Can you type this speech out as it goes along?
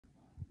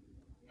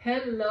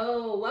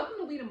Hello, welcome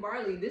to Wheat and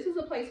Barley. This is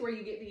a place where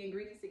you get the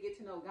ingredients to get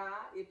to know God.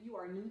 If you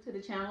are new to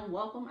the channel,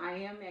 welcome. I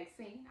am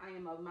Maxine. I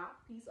am a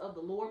mouthpiece of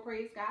the Lord,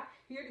 praise God.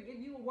 Here to give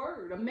you a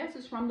word, a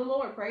message from the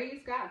Lord, praise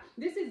God.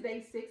 This is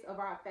day 6 of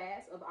our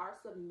fast, of our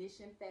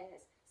submission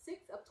fast. 6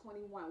 of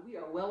 21. We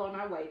are well on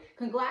our way.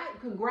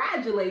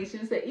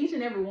 Congratulations to each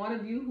and every one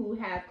of you who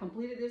have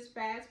completed this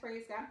fast,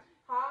 praise God.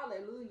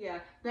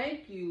 Hallelujah.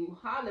 Thank you,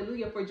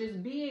 hallelujah, for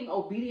just being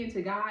obedient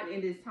to God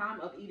in this time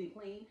of eating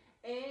clean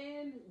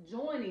and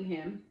joining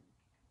him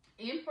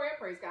in prayer,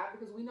 praise God,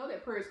 because we know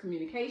that prayer is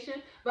communication,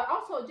 but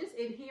also just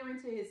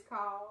adhering to his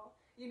call,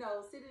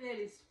 sitting at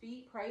his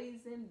feet,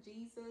 praising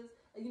Jesus,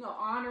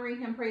 honoring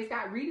him, praise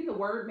God, reading the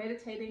word,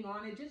 meditating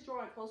on it, just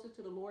drawing closer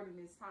to the Lord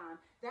in this time.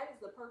 That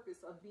is the purpose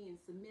of being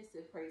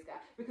submissive, praise God,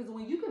 because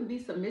when you can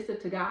be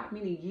submissive to God,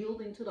 meaning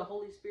yielding to the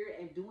Holy Spirit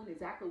and doing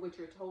exactly what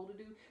you're told to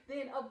do,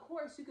 then of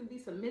course you can be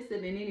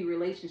submissive in any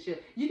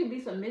relationship. You can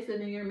be submissive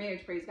in your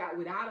marriage, praise God,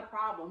 without a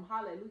problem,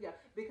 hallelujah,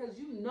 because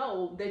you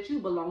know that you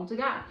belong to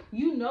God.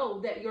 You know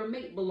that your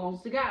mate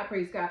belongs to God,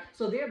 praise God.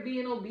 So they're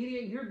being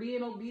obedient, you're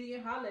being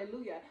obedient,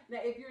 hallelujah.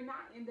 Now, if you're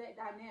not in that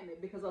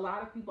dynamic, because a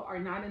lot of people are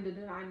not in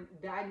the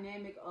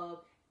dynamic of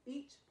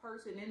each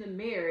person in the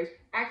marriage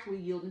actually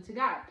yielding to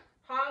God,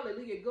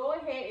 hallelujah, go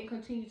ahead and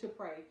continue to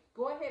pray.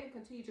 Go ahead and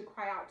continue to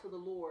cry out to the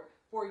Lord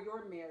for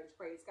your marriage,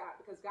 praise God,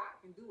 because God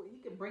can do it.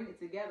 He can bring it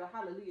together,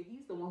 hallelujah.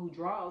 He's the one who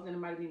draws in the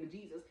mighty name of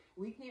Jesus.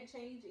 We can't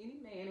change any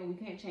man and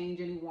we can't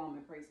change any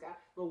woman, praise God,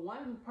 but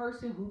one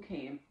person who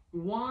can,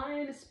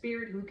 one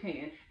spirit who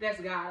can, that's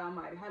God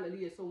Almighty,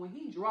 hallelujah. So when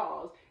he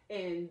draws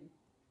and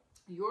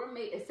your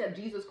mate accept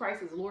Jesus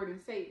Christ as Lord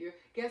and Savior,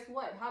 guess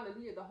what?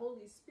 Hallelujah. The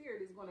Holy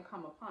Spirit is going to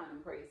come upon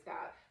him, praise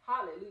God,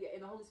 hallelujah.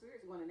 And the Holy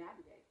Spirit is going to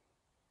navigate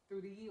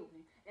through the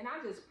yielding. And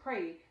I just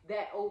pray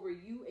that over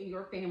you and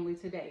your family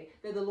today,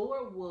 that the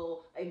Lord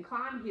will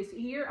incline his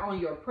ear on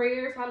your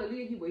prayers.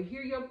 Hallelujah. He will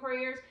hear your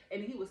prayers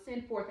and he will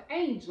send forth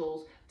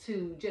angels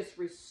to just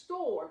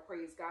restore,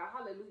 praise God.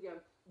 Hallelujah.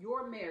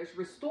 Your marriage,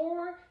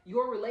 restore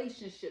your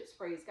relationships,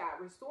 praise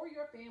God, restore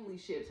your family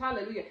ships,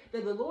 hallelujah,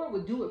 that the Lord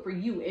would do it for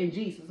you in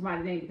Jesus'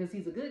 mighty name, because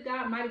he's a good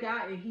God, mighty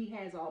God, and he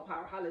has all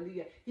power,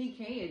 hallelujah. He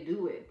can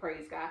do it,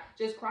 praise God.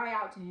 Just cry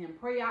out to him,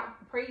 pray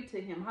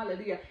to him,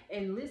 hallelujah,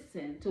 and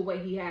listen to what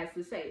he has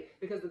to say,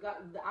 because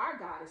our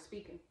God is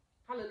speaking.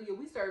 Hallelujah.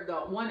 We serve the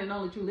one and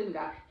only true living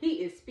God.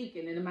 He is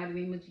speaking in the mighty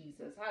name of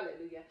Jesus.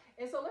 Hallelujah.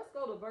 And so let's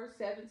go to verse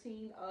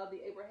 17 of the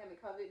Abrahamic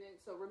covenant.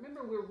 So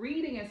remember, we're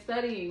reading and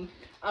studying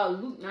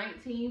Luke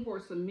 19 for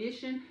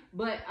submission.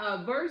 But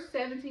verse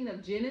 17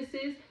 of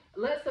Genesis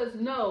lets us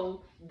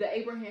know the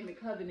Abrahamic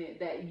covenant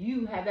that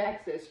you have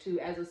access to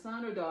as a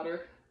son or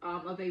daughter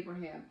of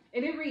Abraham.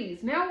 And it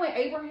reads, now when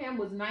Abraham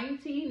was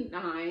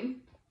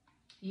 99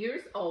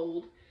 years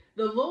old,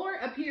 the Lord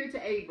appeared to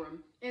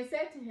Abram and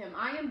said to him,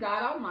 I am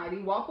God Almighty,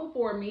 walk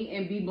before me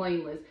and be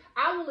blameless.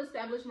 I will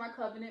establish my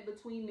covenant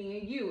between me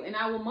and you, and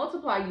I will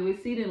multiply you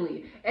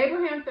exceedingly.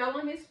 Abraham fell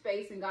on his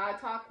face, and God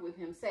talked with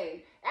him,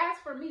 saying, as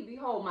for me,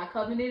 behold, my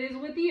covenant is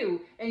with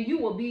you, and you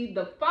will be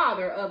the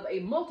father of a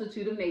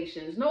multitude of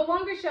nations. No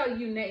longer shall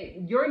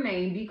your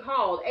name be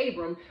called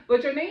Abram,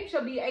 but your name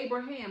shall be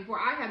Abraham, for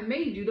I have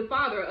made you the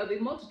father of a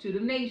multitude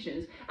of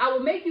nations. I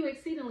will make you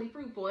exceedingly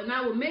fruitful, and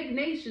I will make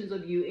nations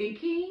of you, and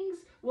kings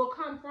will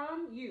come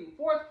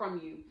forth from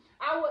you.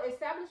 I will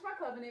establish my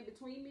covenant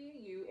between me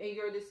and you and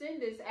your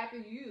descendants after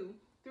you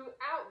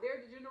throughout their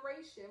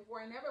generation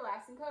for an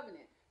everlasting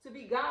covenant, to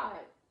be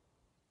God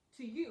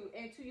to you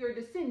and to your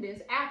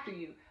descendants after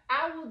you.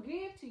 I will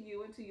give to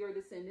you and to your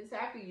descendants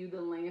after you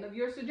the land of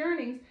your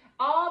sojournings,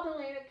 all the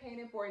land of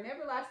Canaan for an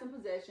everlasting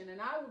possession,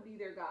 and I will be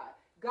their God.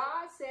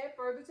 God said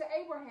further to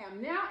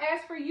Abraham, now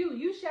as for you,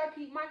 you shall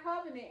keep my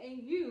covenant,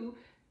 and you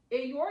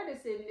and your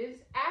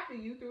descendants after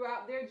you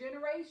throughout their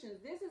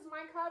generations. This is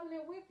my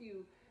covenant with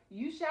you.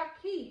 You shall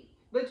keep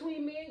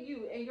between me and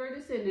you and your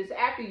descendants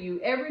after you.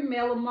 Every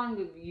male among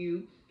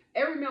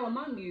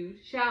you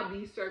shall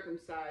be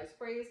circumcised.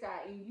 Praise God.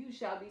 And you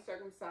shall be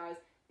circumcised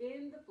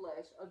in the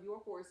flesh of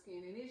your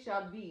foreskin, and it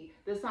shall be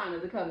the sign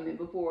of the covenant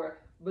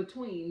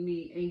between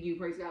me and you.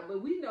 Praise God.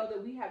 But we know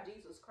that we have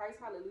Jesus Christ.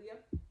 Hallelujah.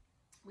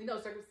 We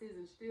know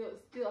circumcision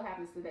still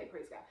happens today,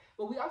 praise God.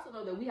 But we also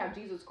know that we have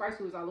Jesus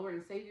Christ, who is our Lord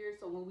and Savior.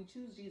 So when we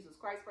choose Jesus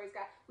Christ, praise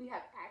God, we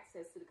have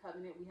access to the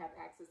covenant. We have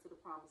access to the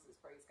promises,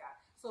 praise God.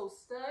 So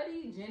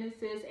study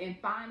Genesis and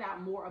find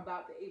out more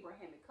about the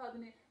Abrahamic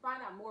covenant.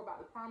 Find out more about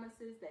the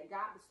promises that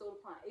God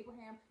bestowed upon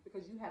Abraham,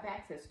 because you have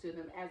access to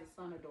them as a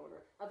son or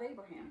daughter of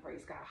Abraham,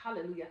 praise God.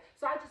 Hallelujah.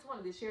 So I just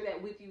wanted to share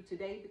that with you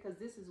today, because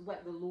this is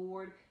what the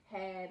Lord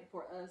had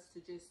for us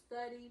to just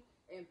study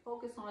and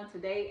focus on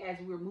today as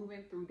we're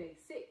moving through day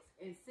 6.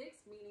 And 6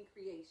 meaning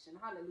creation.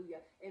 Hallelujah.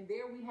 And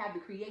there we have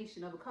the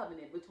creation of a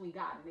covenant between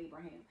God and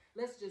Abraham.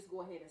 Let's just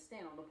go ahead and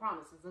stand on the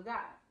promises of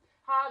God.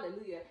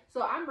 Hallelujah.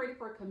 So I'm ready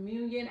for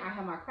communion. I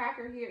have my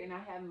cracker here and I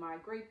have my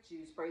grape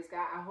juice. Praise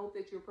God. I hope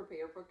that you're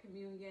prepared for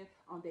communion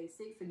on day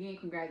 6. Again,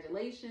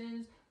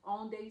 congratulations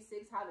on day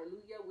 6.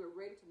 Hallelujah. We're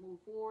ready to move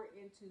forward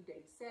into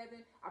day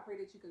 7. I pray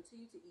that you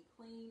continue to eat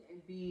clean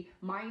and be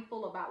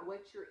mindful about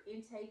what you're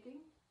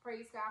intaking.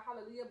 Praise God.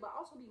 Hallelujah. But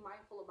also be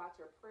mindful about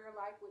your prayer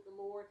life with the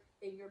Lord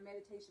and your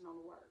meditation on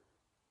the word.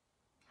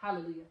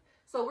 Hallelujah.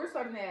 So we're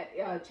starting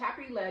at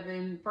chapter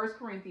 11, 1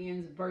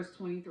 Corinthians, verse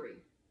 23.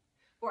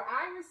 For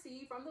I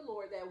received from the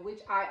Lord that which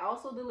I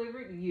also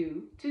delivered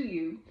to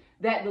you,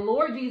 that the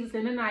Lord Jesus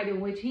in the night in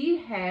which he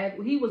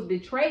was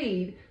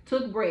betrayed,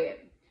 took bread.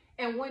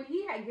 And when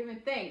he had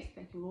given thanks,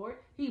 thank you, Lord,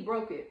 he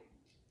broke it.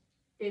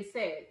 It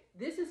said,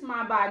 this is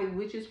my body,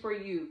 which is for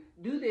you.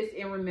 Do this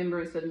in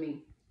remembrance of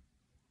me.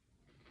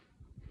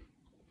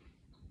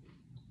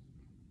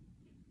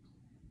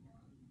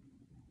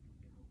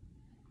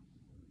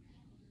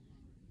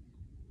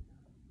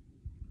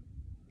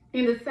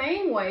 In the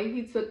same way,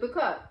 he took the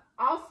cup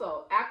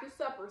also after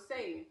supper,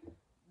 saying,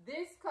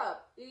 this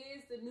cup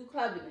is the new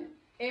covenant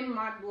in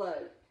my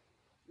blood.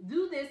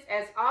 Do this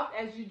as oft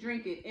as you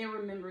drink it in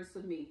remembrance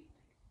of me.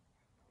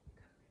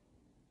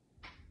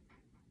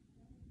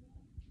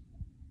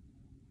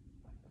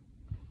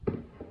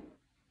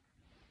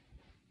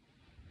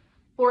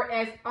 For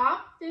as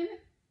often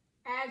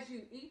as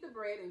you eat the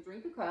bread and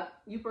drink the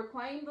cup, you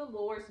proclaim the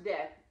Lord's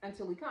death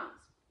until he comes.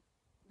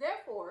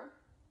 Therefore,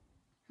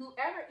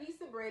 whoever eats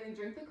the bread and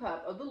drinks the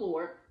cup of the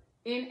Lord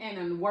in an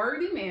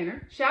unworthy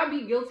manner shall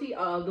be guilty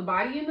of the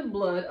body and the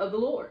blood of the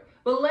Lord.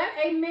 But let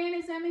a man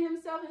examine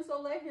himself, and so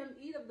let him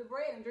eat of the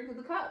bread and drink of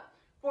the cup.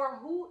 For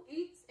who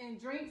eats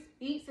and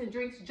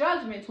drinks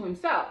judgment to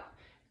himself,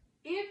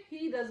 if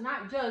he does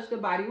not judge the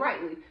body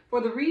rightly.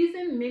 For the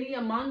reason many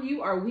among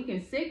you are weak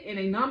and sick, and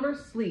a number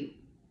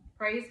sleep.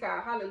 Praise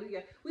God.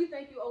 Hallelujah. We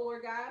thank you, O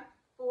Lord God,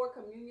 for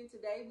communion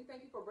today. We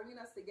thank you for bringing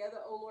us together,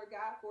 O Lord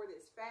God, for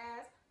this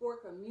fast, for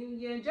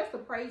communion, just to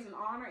praise and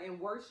honor and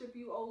worship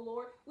you, O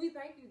Lord. We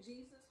thank you,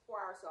 Jesus, for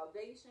our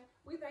salvation.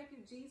 We thank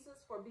you,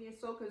 Jesus, for being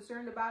so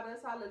concerned about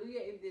us.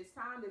 Hallelujah. In this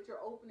time that you're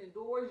opening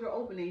doors, you're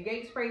opening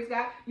gates. Praise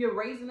God. You're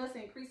raising us,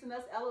 increasing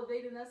us,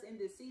 elevating us in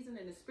this season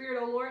in the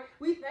spirit, O Lord.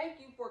 We thank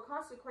you for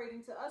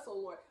consecrating to us, O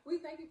Lord. We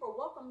thank you for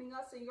welcoming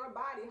us in your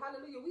body.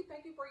 Hallelujah. We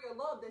thank you for your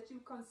love that you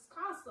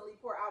constantly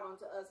pour out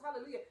onto us.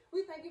 Hallelujah.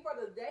 We thank you for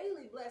the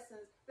daily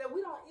blessings that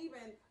we don't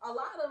even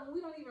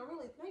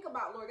really think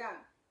about, Lord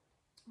God.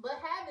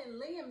 But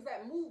having limbs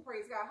that move,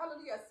 praise God,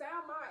 hallelujah,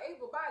 sound mind,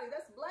 able body,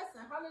 that's a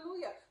blessing,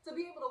 hallelujah. To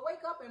be able to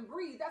wake up and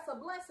breathe, that's a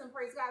blessing,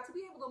 praise God. To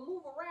be able to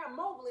move around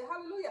mobily,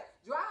 hallelujah,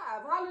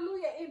 drive,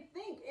 hallelujah, and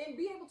think and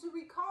be able to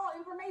recall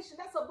information,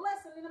 that's a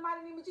blessing in the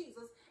mighty name of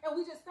Jesus. And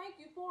we just thank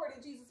you for it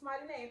in Jesus'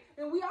 mighty name.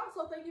 And we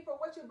also thank you for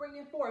what you're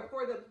bringing forth,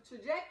 for the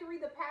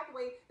trajectory, the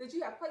pathway that you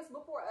have placed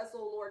before us,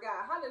 oh Lord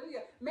God,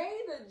 hallelujah.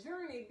 May the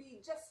journey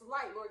be just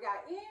light, Lord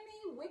God.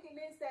 Any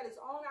wickedness that is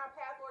on our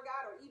path, Lord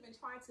God, or even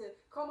trying to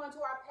come onto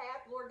our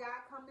path, Lord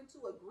God, come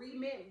into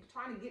agreement,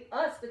 trying to get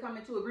us to come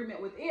into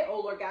agreement with it,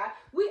 oh Lord God.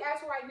 We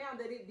ask right now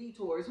that it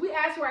detours. We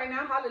ask right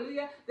now,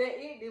 hallelujah, that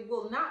it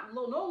will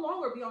no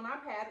longer be on our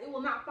path. It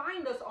will not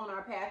find us on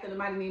our path in the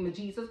mighty name of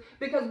Jesus,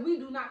 because we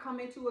do not come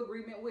into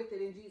agreement with it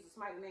in Jesus'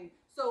 mighty name.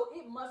 So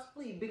it must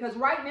flee, because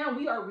right now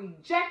we are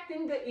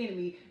rejecting the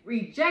enemy,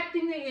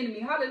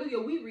 hallelujah.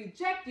 We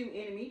reject you,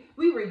 enemy.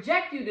 We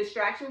reject you,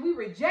 distraction. We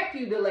reject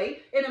you,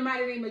 delay, in the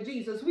mighty name of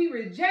Jesus. We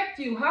reject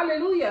you,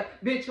 hallelujah,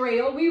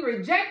 betrayal. We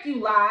reject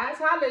you, lies,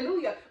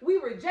 hallelujah. We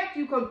reject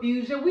you,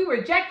 confusion. We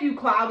reject you,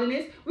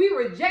 cloudiness. We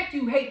reject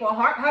you, hateful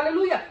heart,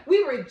 hallelujah.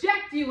 We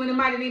reject you in the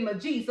mighty name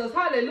of Jesus,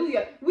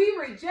 hallelujah. We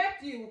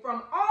reject you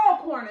from all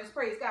corners,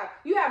 praise God.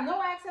 You have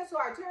no access to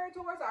our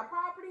territories, our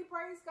property,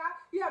 praise God.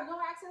 You have no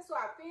access to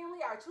our family,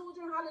 our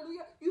children,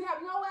 hallelujah. You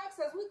have no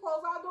access. We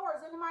close our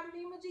doors in the mighty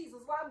name of Jesus,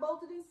 locked,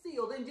 bolted, and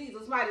sealed in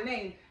Jesus' mighty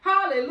name,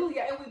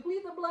 hallelujah. And we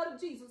plead the blood of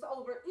Jesus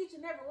over each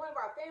and every one of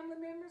our family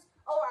members,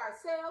 over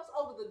ourselves,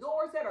 over the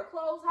doors that are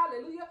closed,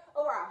 hallelujah,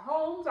 over our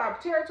homes, our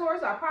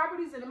territories, our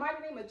properties, in the mighty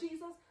name of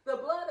Jesus.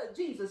 The blood of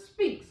Jesus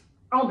speaks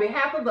on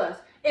behalf of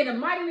us. In the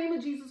mighty name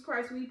of Jesus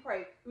Christ, we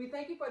pray. We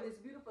thank you for this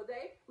beautiful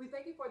day. We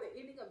thank you for the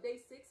ending of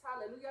day 6.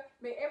 Hallelujah.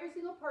 May every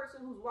single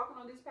person who's walking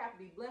on this path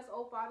be blessed,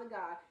 oh Father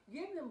God.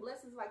 Give them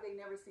blessings like they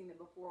never seen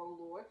it before, oh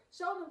Lord.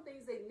 Show them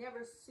things they've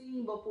never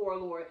seen before,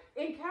 Lord.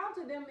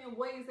 Encounter them in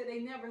ways that they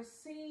never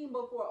seen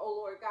before, oh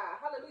Lord God.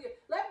 Hallelujah.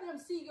 Let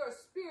them see your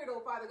spirit,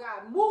 oh Father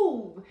God,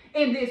 move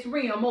in this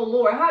realm, oh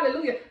Lord.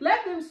 Hallelujah.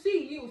 Let them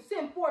see you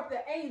send forth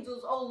the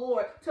angels, oh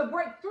Lord, to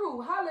break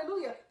through.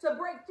 Hallelujah. To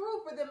break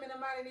through for them in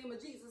the mighty name of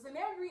Jesus. In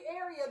every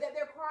area that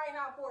they're crying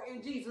out for,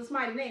 in Jesus'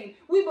 mighty name,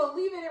 we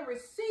believe it and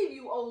receive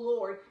you, oh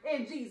Lord.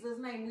 In Jesus'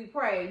 name we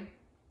pray.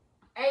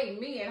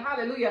 Amen.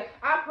 Hallelujah.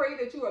 I pray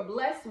that you are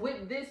blessed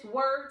with this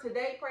word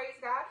today, praise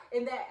God,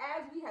 and that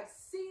as we have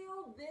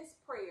sealed this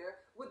prayer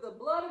with the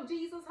blood of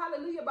Jesus,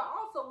 hallelujah, but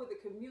also with the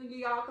communion,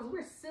 y'all, because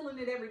we're sealing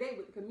it every day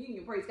with the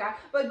communion, praise God.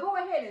 But go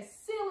ahead and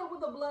seal it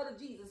with the blood of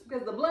Jesus,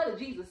 because the blood of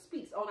Jesus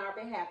speaks on our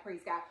behalf,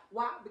 praise God.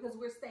 Why? Because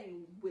we're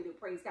staying with it,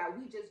 praise God.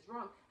 We just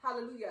drunk,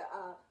 hallelujah,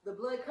 the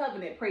blood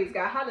covenant, praise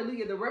God,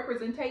 hallelujah, the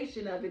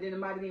representation of it in the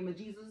mighty name of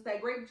Jesus,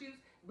 that grape juice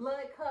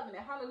blood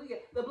covenant. Hallelujah.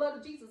 The blood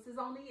of Jesus is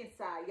on the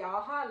inside,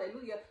 y'all.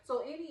 Hallelujah.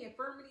 So any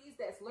infirmities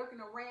that's lurking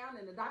around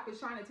and the doctor's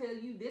trying to tell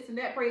you this and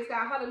that, praise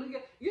God, hallelujah,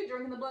 you're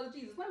drinking the blood of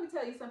Jesus. Let me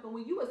tell you something.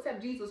 When you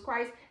accept Jesus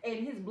Christ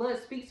and his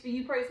blood speaks for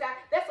you, praise God,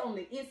 that's on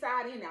the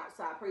inside and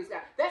outside, praise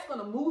God. That's going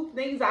to move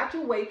things out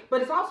your way,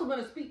 but it's also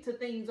going to speak to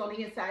things on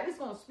the inside. It's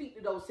going to speak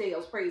to those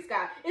cells, praise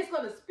God. It's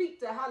going to speak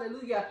to,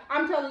 hallelujah,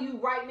 I'm telling you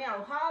right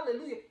now,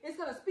 hallelujah, it's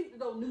going to speak to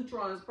those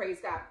neutrons, praise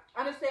God.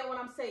 Understand what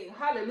I'm saying?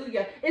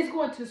 Hallelujah. It's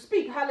going to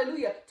speak,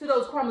 hallelujah, to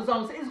those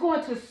chromosomes. It's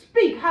going to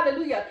speak,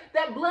 hallelujah.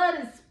 That blood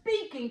is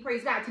speaking,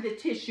 praise God, to the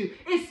tissue.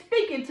 It's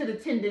speaking to the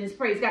tendons,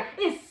 praise God.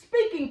 It's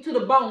speaking to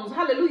the bones,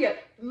 hallelujah.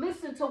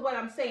 Listen to what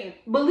I'm saying.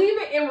 Believe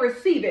it and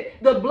receive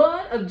it. The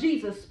blood of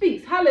Jesus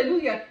speaks,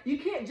 hallelujah. You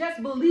can't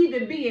just believe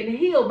in being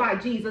healed by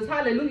Jesus,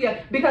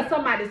 hallelujah, because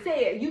somebody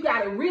said. You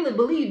got to really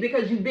believe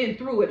because you've been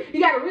through it.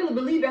 You got to really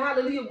believe it,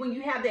 hallelujah. When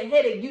you have that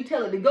headache, you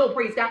tell it to go,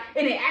 praise God,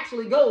 and it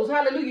actually goes,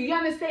 hallelujah. You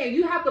understand?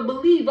 You have to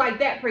believe like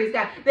that, praise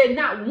God, that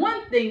not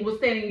one thing will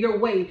stand in your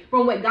way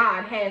from what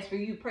God has for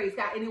you, praise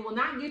God, and it will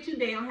not get you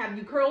down. Have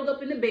you curled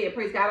up in the bed,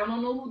 praise God? I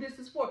don't know who this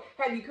is for.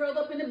 Have you curled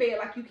up in the bed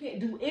like you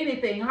can't do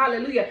anything,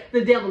 hallelujah?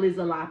 The devil is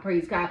a lie,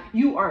 praise God.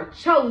 You are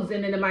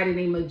chosen in the mighty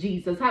name of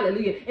Jesus,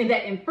 hallelujah, and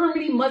that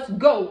infirmity must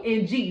go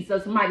in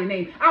Jesus' mighty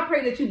name. I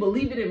pray that you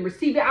believe it and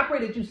receive it. I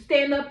pray that you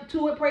stand up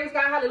to it, praise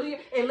God, hallelujah,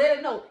 and let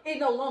it know it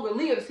no longer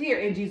lives here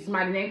in Jesus'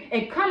 mighty name,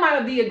 and come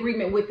out of the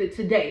agreement with it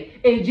today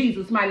in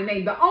Jesus' mighty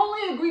name. The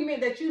only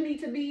agreement that you need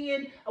to be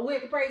in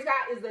with, praise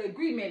God, is the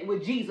agreement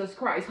with Jesus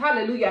Christ,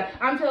 hallelujah.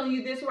 I'm telling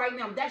you this right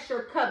now. That's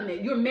your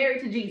covenant. You're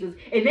married to Jesus,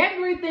 and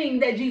everything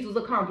that Jesus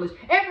accomplished,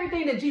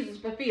 everything that Jesus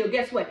fulfilled,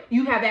 guess what?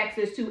 You have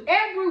access to.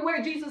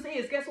 Everywhere Jesus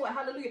is, guess what?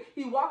 Hallelujah.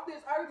 He walked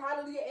this earth,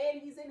 hallelujah,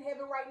 and he's in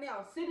heaven right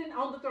now, sitting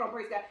on the throne,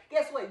 praise God.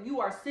 Guess what? You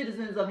are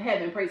citizens of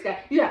heaven, praise God.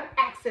 You have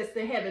access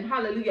to heaven,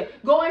 hallelujah.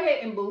 Go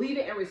ahead and believe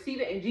it and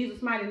receive it in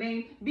Jesus' mighty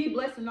name. Be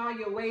blessed in all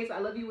your ways. I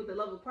love you with the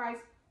love of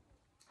Christ.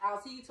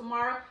 I'll see you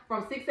tomorrow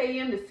from 6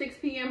 a.m. to 6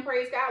 p.m.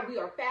 Praise God. We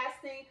are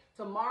fasting.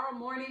 Tomorrow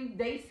morning,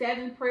 day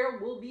 7 prayer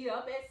will be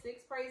up at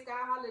 6. Praise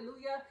God.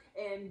 Hallelujah.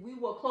 And we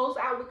will close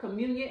out with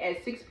communion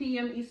at 6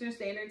 p.m. Eastern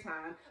Standard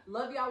Time.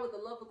 Love y'all with the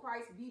love of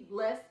Christ. Be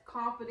blessed,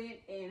 confident,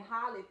 and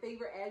highly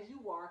favored as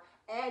you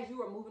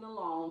are moving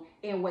along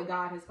in what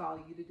God has called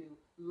you to do.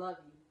 Love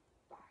you.